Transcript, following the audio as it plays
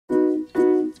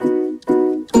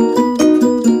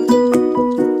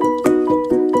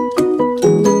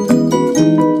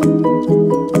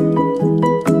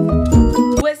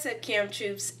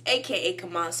Troops, aka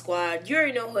Command Squad. You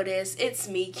already know who it is. It's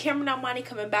me, Cameron Armani,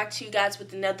 coming back to you guys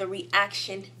with another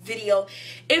reaction video.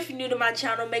 If you're new to my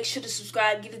channel, make sure to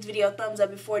subscribe, give this video a thumbs up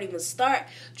before it even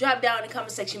starts. Drop down in the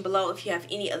comment section below if you have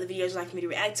any other videos you'd like me to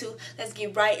react to. Let's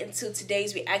get right into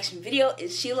today's reaction video.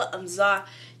 It's Shila Amzah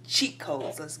Cheat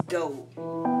Codes. Let's go.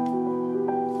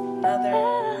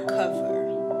 Another cover.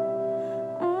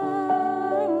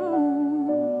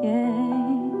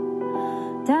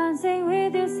 Dancing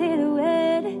with your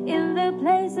silhouette in the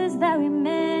places that we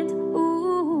met.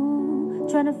 Ooh,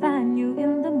 trying to find you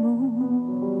in the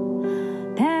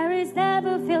moon. Paris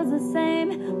never feels the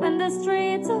same when the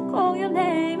streets call your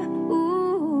name.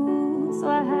 Ooh, so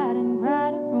I hide and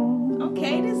write a room.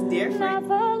 Okay, that's different. I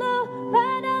follow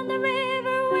right down the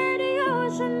river where the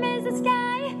ocean meets the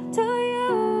sky. To you.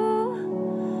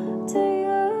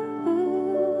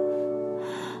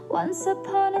 Once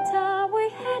upon a time we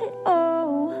had it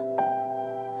all.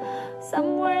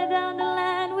 Somewhere down the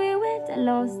line we went and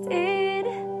lost it.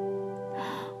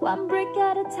 One brick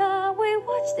at a time we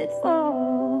watched it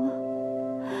fall.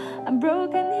 I'm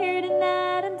broken here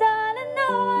tonight, and darling,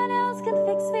 no one else can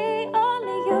fix me.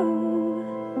 Only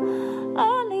you,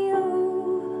 only you.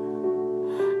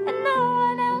 And no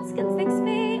one else can fix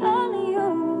me. Only you,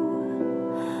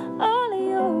 only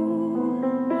you,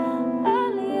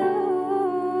 only you.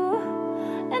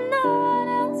 And no one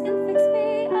else can fix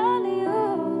me. Only you.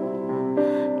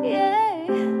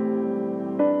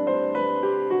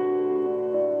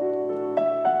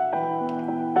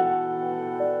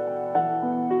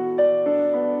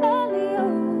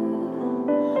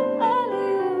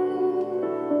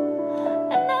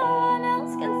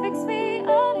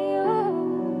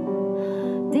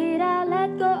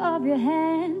 Your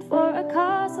hand for a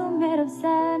castle made of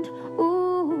sand,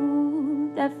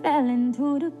 ooh, that fell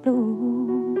into the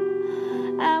blue.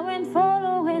 I went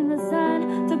following the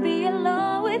sun to be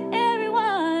alone with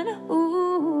everyone,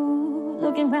 ooh,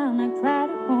 looking round I cried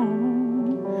at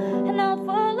home. And I'll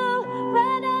follow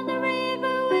right down the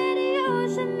river where the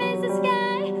ocean meets the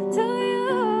sky. To you.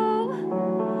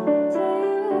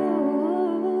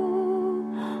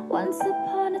 Once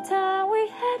upon a time we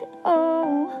had it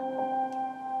all.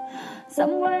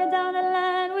 Somewhere down the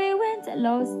line we went and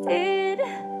lost it.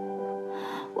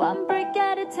 One brick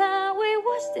at a time we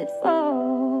watched it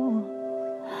fall.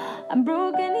 I'm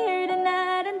broken here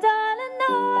tonight, and darling,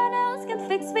 no one else can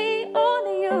fix me.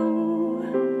 Only you,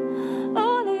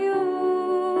 only you.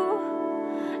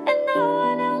 And no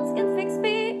one else can fix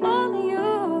me. Only you,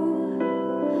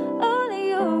 only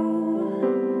you,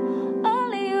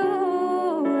 only you.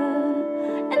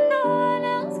 And no one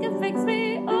else can fix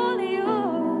me. Only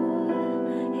you.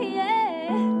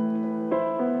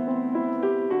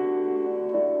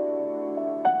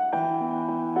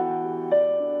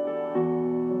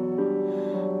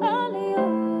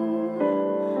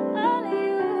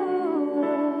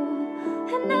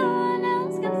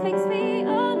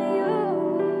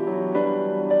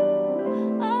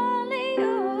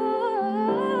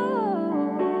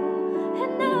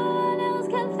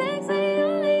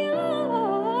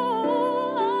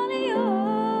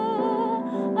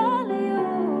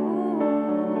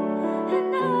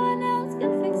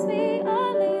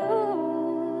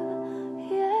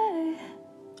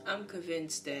 I'm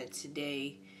convinced that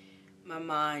today my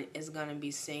mind is gonna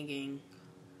be singing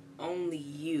Only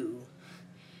You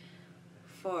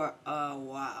for a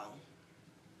while.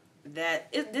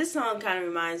 This song kind of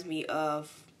reminds me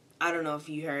of, I don't know if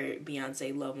you heard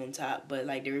Beyonce Love on Top, but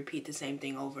like they repeat the same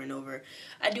thing over and over.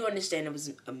 I do understand it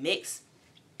was a mix.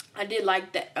 I did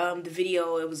like that the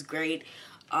video. It was great.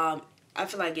 I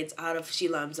feel like it's out of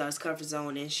Shila Amzah's comfort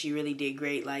zone, and she really did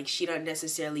great. Like, she don't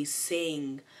necessarily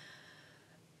sing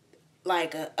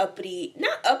like a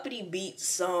not uppity beat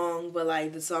song, but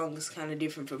like the song is kind of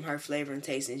different from her flavor and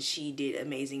taste, and she did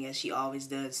amazing as she always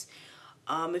does.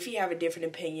 If you have a different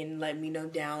opinion, let me know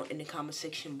down in the comment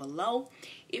section below.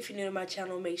 If you're new to my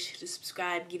channel, make sure to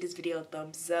subscribe, give this video a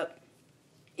thumbs up.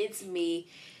 It's me,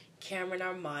 Cameron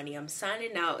Armani. I'm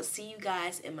signing out. See you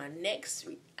guys in my next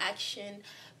reaction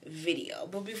video.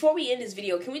 But before we end this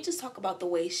video, can we just talk about the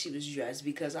way she was dressed?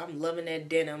 Because I'm loving that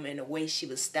denim and the way she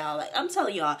was styled. Like, I'm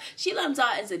telling y'all, Shila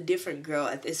Amzah is a different girl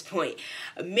at this point.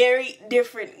 A very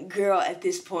different girl at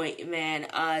this point, man.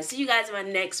 See you guys in my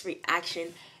next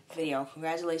reaction video.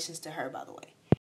 Congratulations to her, by the way.